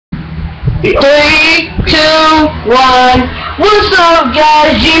3, 2, 1. What's up,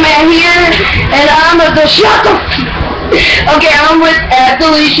 guys? G-Man here, and I'm at the shut the. Okay, I'm with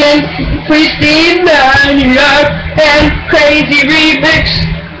Deletion, Pristine, and Kraazy Remix,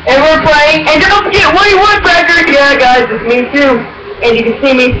 and we're playing. And don't forget, what do you want, Pecker? Yeah, guys, it's me too. And you can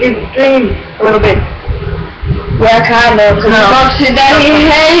see me through the stream a little bit. Yeah, kind of. Cause he's just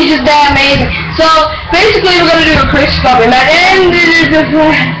that amazing. So basically, we're gonna do a quickscoping, and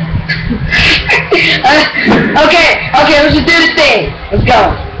okay, let's just do this thing. Let's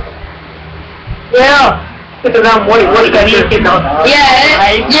go. Yeah.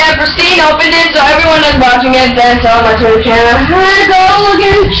 Yeah, Pristine opened it, so everyone is watching it. That's on my Twitter channel. Hi, go look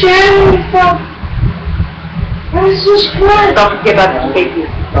at the channel. That's just fun. Don't forget about the safety.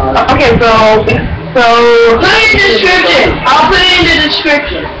 Okay, so put it in the description. I'll put it in the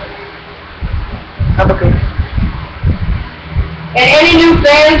description. Okay. And any new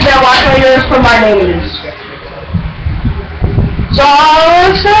fans that watch my videos, put my name in the description. So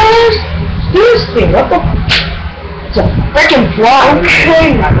it says this thing. What the? It's a freaking vlog.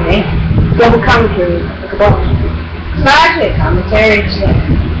 Okay. Double commentary. Exactly. Commentary.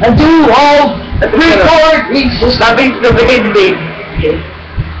 I do all record. It's nothing to the big thing.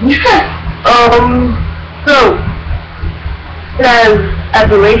 So it has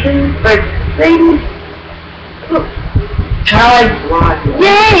aberrations, but things.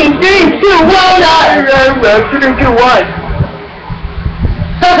 Yay! 3, 2, 1! 3, 2, 1!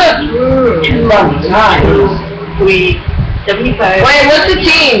 Too long time. 375. Wait, what's the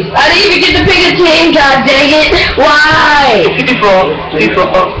team? I didn't even get to pick a team, god dang it! Why? People.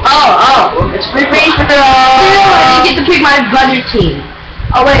 Oh, it's free for all. I didn't get to pick my brother team.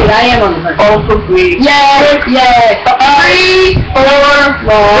 Oh wait, I am on the brother. Oh, for free. Yeah. 3,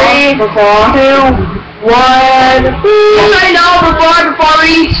 4, 2, 1. Just so you know, before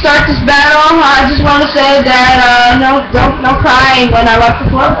we start this battle, I just want to say that no crying when I left the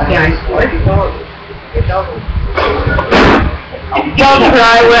club, guys. Don't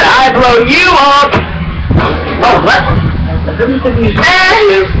cry when I blow you up. Oh, what?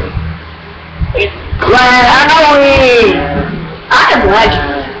 I am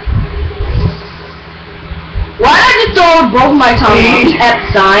legend. Why did I just throw both my tongues at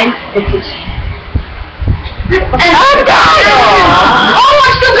the sign? And I'm dying! Oh,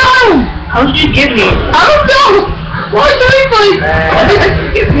 I still got him! How did you get me? I don't know! What's the replay? How did you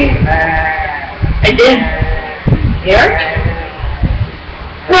get me? I did. Here?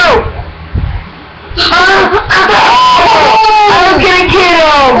 No! I'm gonna get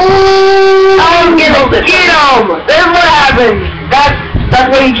him! I'm gonna get him! That's what happened!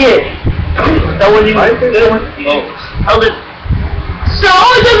 That's what he gets. That was even good. Hold it. So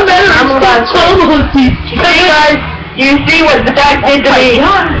it doesn't matter. Hey guys, you see what the dog did to me?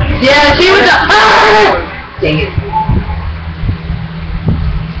 Yeah, she was dang it.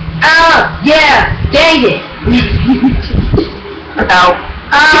 Yeah, dang it. Ow.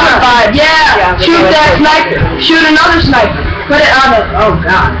 Yeah, shoot that sniper. Shoot another sniper. Put it on it. Oh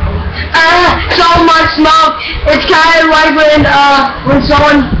god. So much smoke. It's kind of like when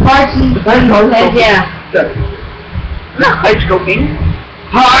someone farts in the yeah. Not quickscoping.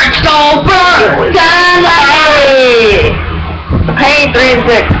 Hard-scoper! Pain 3 and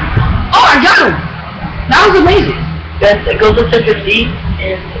 6. Oh, I got him! That was amazing. Yes, it goes up to 50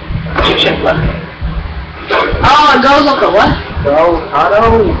 and 6 shift left. Oh, it goes up to what?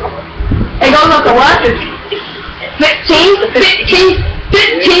 Auto. It goes up to what? 15? 15?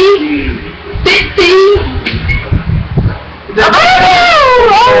 15? 15?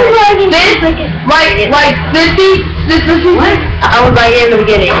 Like 50? What? I was like in the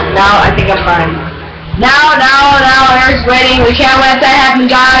beginning. Now I think I'm fine. Now, Eric's waiting. We can't let that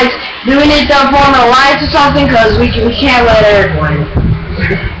happen, guys. Do we need to form an alliance or something? Because we can't let Eric win.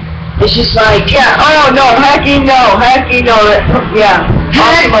 It's just like, yeah. Oh no, Hacky no, yeah.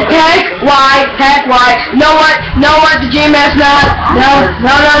 Heck, why? Know what? The GMS not. No.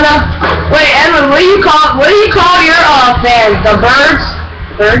 Wait, Edwin, what do you call your fans? The birds?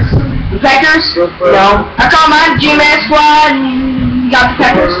 The peckers? No. I call mine GMS squad. You got the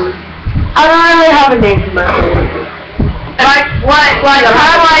peckers. I don't really have a name for mine. Like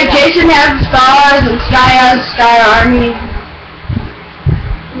how like Jason has the stars and Sky has the Sky Army.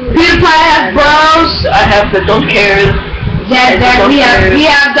 PewDiePie has bros. I have the don't cares. Yeah, we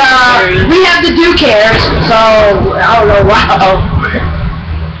have the do cares. So I don't know. Wow.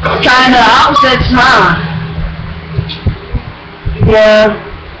 Kind of opposites, huh?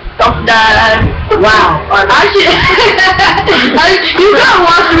 Yeah. Don't die. Wow. You gotta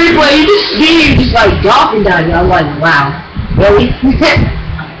watch the replay. You just see you just like dropping down. I'm like, wow. Really?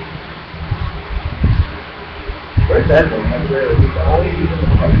 I'm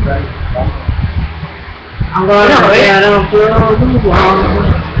going to get him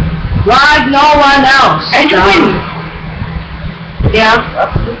like no one else. And you win. Yeah.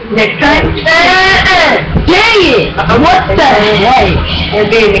 Next time? Dang it! What the heck? And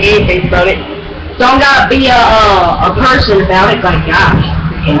being the game face about it. Don't gotta be a person about it, like gosh.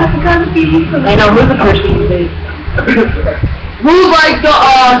 I know, who's the person you think? Who's like the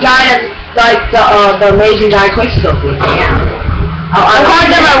guy that's like the amazing guy quickscoping? Yeah. I'm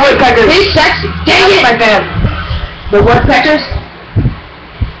talking about woodpeckers. He's sexy. Dang it! My fan. The woodpeckers?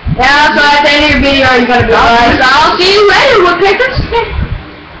 Yeah, so at the end of your video you're gonna be like, I'll see you later, woodpeckers.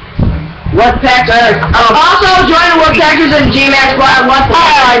 Woodpeckers. Also join the woodpeckers and GMAX squad.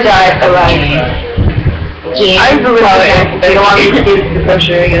 I died. I'm really sorry. They don't want me to do this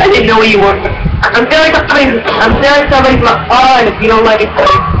pressure again. I didn't know where you were. I'm feeling somebody's and if you don't like it, so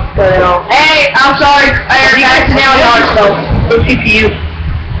you know. Hey, I'm sorry, Eric, I accidentally so it's CPU.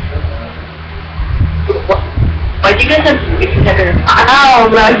 Why do you guys have 6 seconds?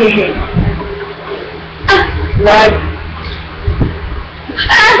 Ow, laggy. Lag.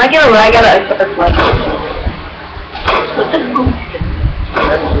 Am I gonna lag out of a lag?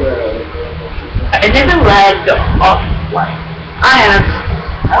 I didn't lag offline. I have.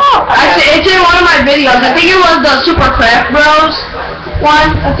 Oh, actually, it's in one of my videos. I think it was the Super Craft Bros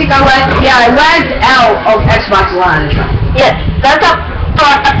one. I think I lagged out of Xbox Live. Yes, that's how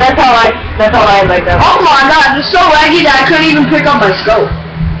I like that. Oh my god, it's so laggy that I couldn't even pick up my scope.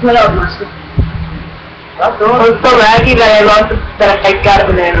 Put up my scope. It was so laggy that I got a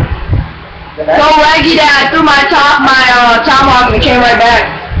banana. So laggy that I threw my tomahawk and it came right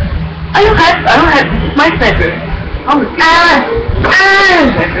back. I don't have my sniper.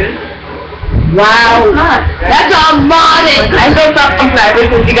 Wow. That's all modded. I built up some snipers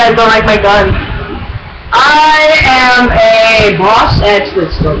since you guys don't like my guns. I am a boss at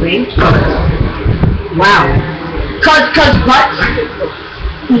quickscoping. Wow. Cause what?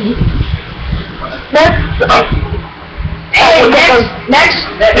 Hey, next.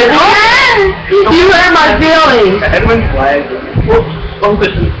 You hurt my feelings. Edwin's lag. One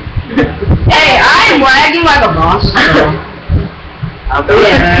question. Hey, I'm lagging like a boss.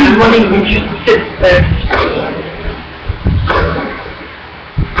 He's running and just sits there.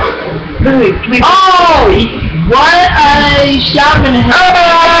 Oh! What a shot in the head.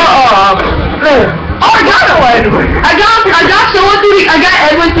 Oh, I got one! I got someone through I got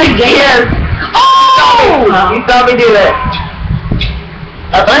Edwin to game. Oh! You saw me do it.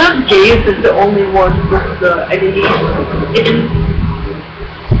 I thought James is the only one with the identity.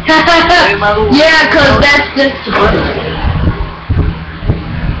 Yeah, cause that's just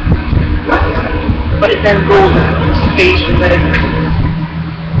but it says gold space in there.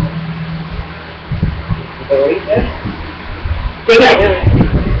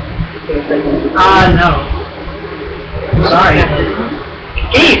 No. Sorry.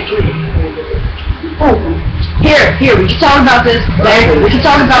 Here, we can talk about this. We can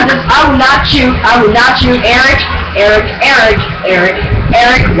talk about this. I will not shoot.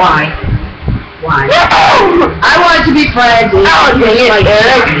 Eric, why? I wanted to be friends.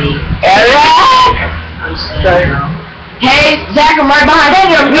 Eric! I'm sorry. Hey, Zach, I'm right behind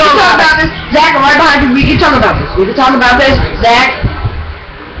you. We can talk about this. Zach, I'm right behind you. We can talk about this. Zach,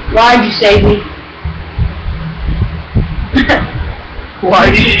 why did you save me? Why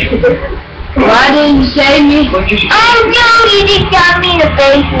didn't you save me? Oh no, you just got me in the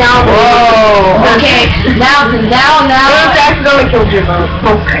face now. Whoa. Okay. Now. That's gonna kill you, though.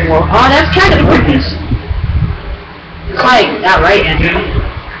 Okay. Oh, that's kind of creepy. It's like not right, Andrew.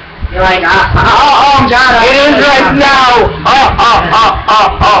 You're like, John. It is right now.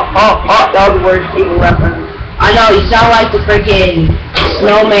 That was the worst evil reference. I know, you sound like the freaking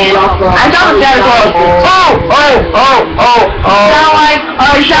snowman off the... I sound like Santa Claus.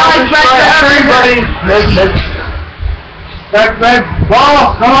 You sound like Fred. Fred.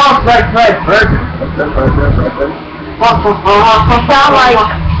 Whoa, come on, Fred. Sound like...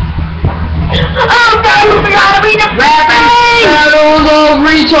 Oh, God, you forgot to be the face! That old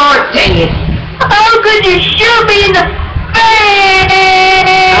retard. Dang it. How could you shoot me in the face?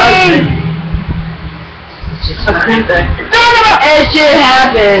 It should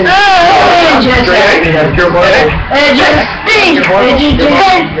happen. It just happened. It just stinks. You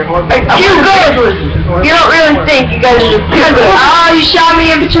good. You don't really think. You guys are just good. Oh, you shot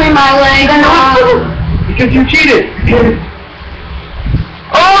me in between my legs. Because you cheated.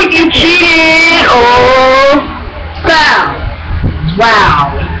 Oh, you cheated. Oh. Foul.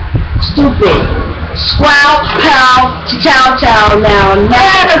 Wow. Stupid. Squout, pow, chow, now.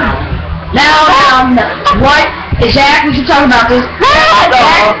 What Hey, Zach, we can talk about this.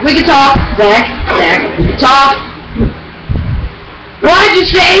 Zach, we can talk. Zach, we can talk. Why'd you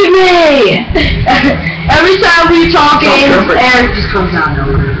save me? Every time we talk, Eric just comes out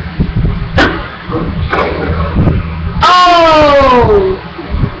nowhere. Oh!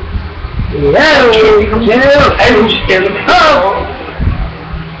 Oh! Did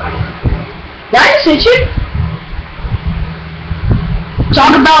I just hit you?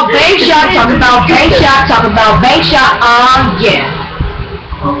 Talk about bank shot, talk about bank shot, talk about bank shot. Yeah.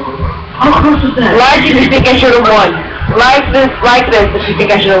 Like if you think I should have won. Like this if you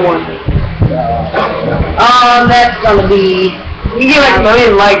think I should have won. That's gonna be... You get like a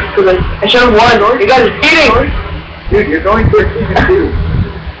million likes because I should have won. You guys are cheating. Dude, you're going for a season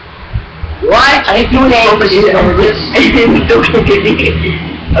 2. Why? I think you name for this over this.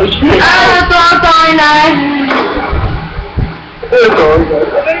 Sorry,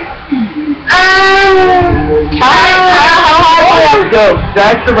 Go.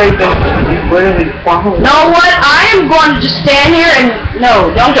 That's the right thing. Know what? I am going to just stand here and...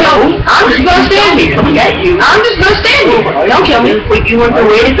 No, don't kill me. I'm just going to stand here. I'm just going to stand here. Don't kill me. Wait, you want to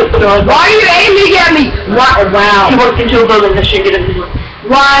wait? Why are you aiming at me? Why? Wow. He walked into a building that should get him.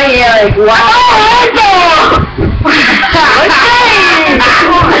 Why, Eric? Why?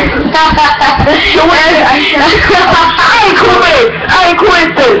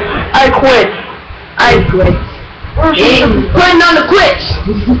 I quit. Quitting on the quits.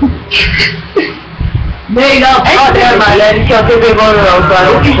 There you go. Oh, never mind. I just killed 2 people in a row, so I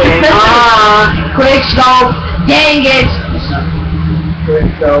don't understand. Quick scope. Dang it.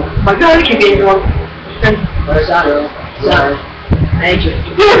 So, My God, I keep getting one. Sorry. Thank you.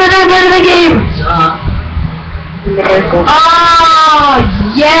 Yeah, but I'm out of the game. Oh,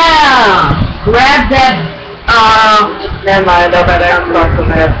 yeah. Grab that. Never mind. I bet I'm stuck on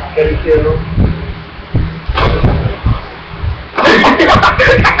that.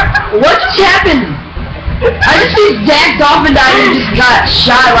 What just happened? I just see Zach Dolphin died and just got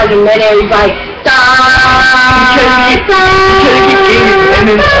shot like in midair. He's like,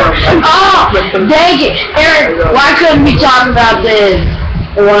 oh, dang it. Eric, why couldn't we talk about this?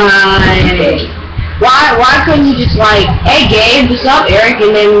 Why couldn't you just like, hey Gabe, what's up, Eric?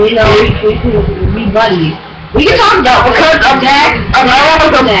 And then, you know, we can be buddies. We can talk about because of Zach,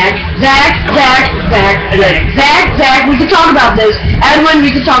 we can talk about this. Edwin, we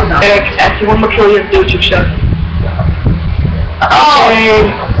can talk about Eric, after one more kill, you have to do a trick shot. Oh,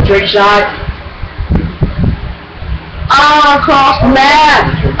 trick shot. Oh, across the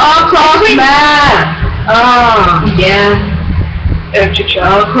map. Across the map. Oh, yeah. Eric, trick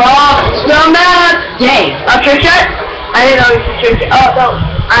shot. Across the map. Dang. A trick shot? I didn't know it was a trick shot. Oh, no.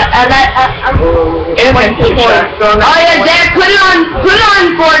 I'm Oh yeah, Dad, put it on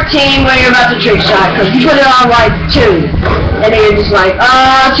 14 when you're about to trick shot, because you put it on like 2, and then you're just like, 2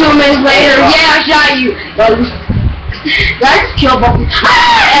 minutes later, yeah, I shot you. That's kill both.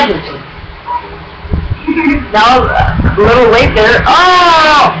 Everything. Now a little late there.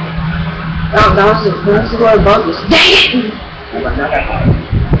 Oh, that's the word bonus. Dang it!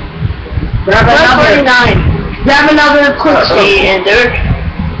 Grab another 49. Grab another quick scope. And Derek.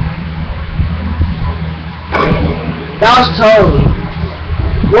 That was totally.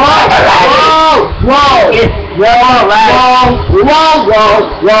 Whoa!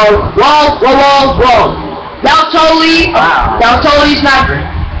 That was totally. Wow. That was totally sniper.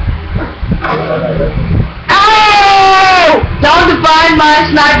 Oh! Don't define my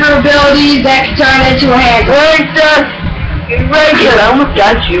sniper abilities that can turn into a hand. I almost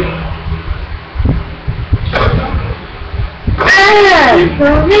got you.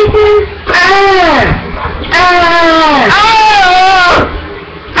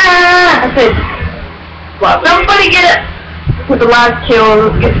 I said, well, somebody get it with the last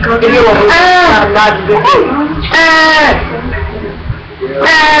kill. Get the video over. Not good.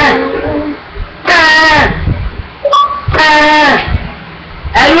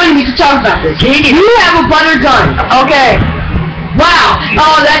 Edwin, we can talk about this. You have a butter gun. Okay. Wow.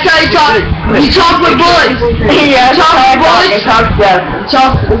 Oh, that's how you talk. You talk with bullets. Yeah, talk with bullets. Talk with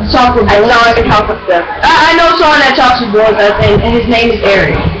Talk with bullets. I know I can talk with them. I know someone that talks with bullets, I think, and his name is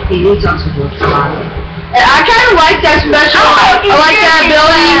Eric. He talks with bullets a lot. And I kind of like that special. I like that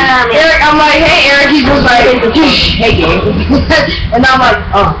ability. Eric, I'm like, hey Eric. He goes like, hey Gabe. And I'm like,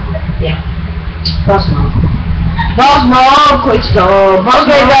 oh, yeah. Boss mom, quick stone.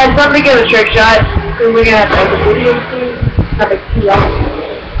 Okay, guys, let me get a trick shot. We're gonna have to video. Don't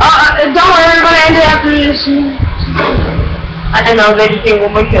worry, we're gonna end it after this. I know, they just need one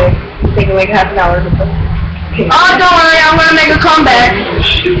more kill. It's taking like half an hour or something. Oh, don't worry, I'm gonna make a comeback.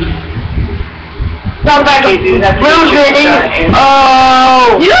 Come back, losing.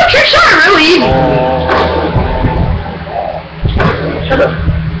 Oh! You know, trick shot are really easy. Shut up.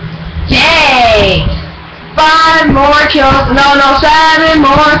 Yay! 5 more kills. No, 7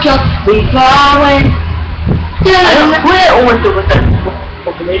 more kills. We going. I don't quit almost with that.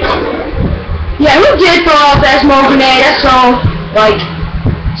 Yeah, who did throw off that smoke grenade? That's so, like,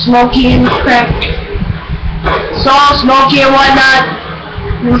 smoky and crap. So smoky and whatnot.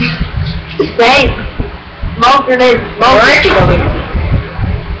 Same. Smoke grenade. Smoke grenade.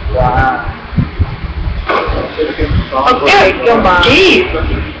 Wow. Okay, come on. Jeez.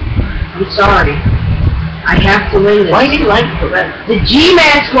 I'm sorry. I have to win this. Why do you like that? The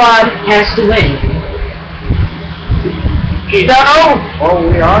G-Man squad has to win. No! Oh,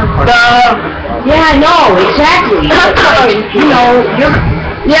 we are. Yeah, I know, exactly. You know,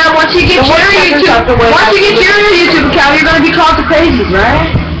 yeah, once you get your YouTube account, you're gonna be called the crazies,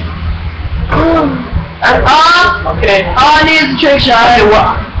 right? Okay. All I need is a trick shot. Okay,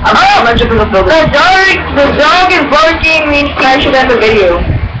 well, I'm not just gonna film this. The dog is barking, means I should have a video.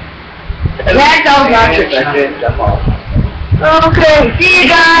 That was not trick shot. Okay, see you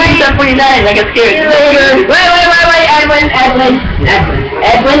guys. 49, I got scared. See you later. Wait,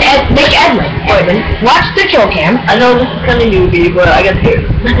 Edwin, watch the kill cam. I know this is kind of newbie, but I got scared.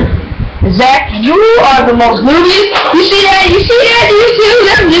 Zach, you are the most newbie. You see that?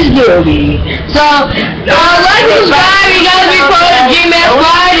 I'm just newbie. So, like and subscribe, you gotta be part of the G-Man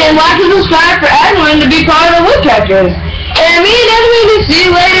squad, and like and subscribe for Edwin to be part of the Woodpeckers. And me and Edwin will see you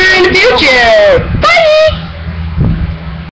later in the future. Bye!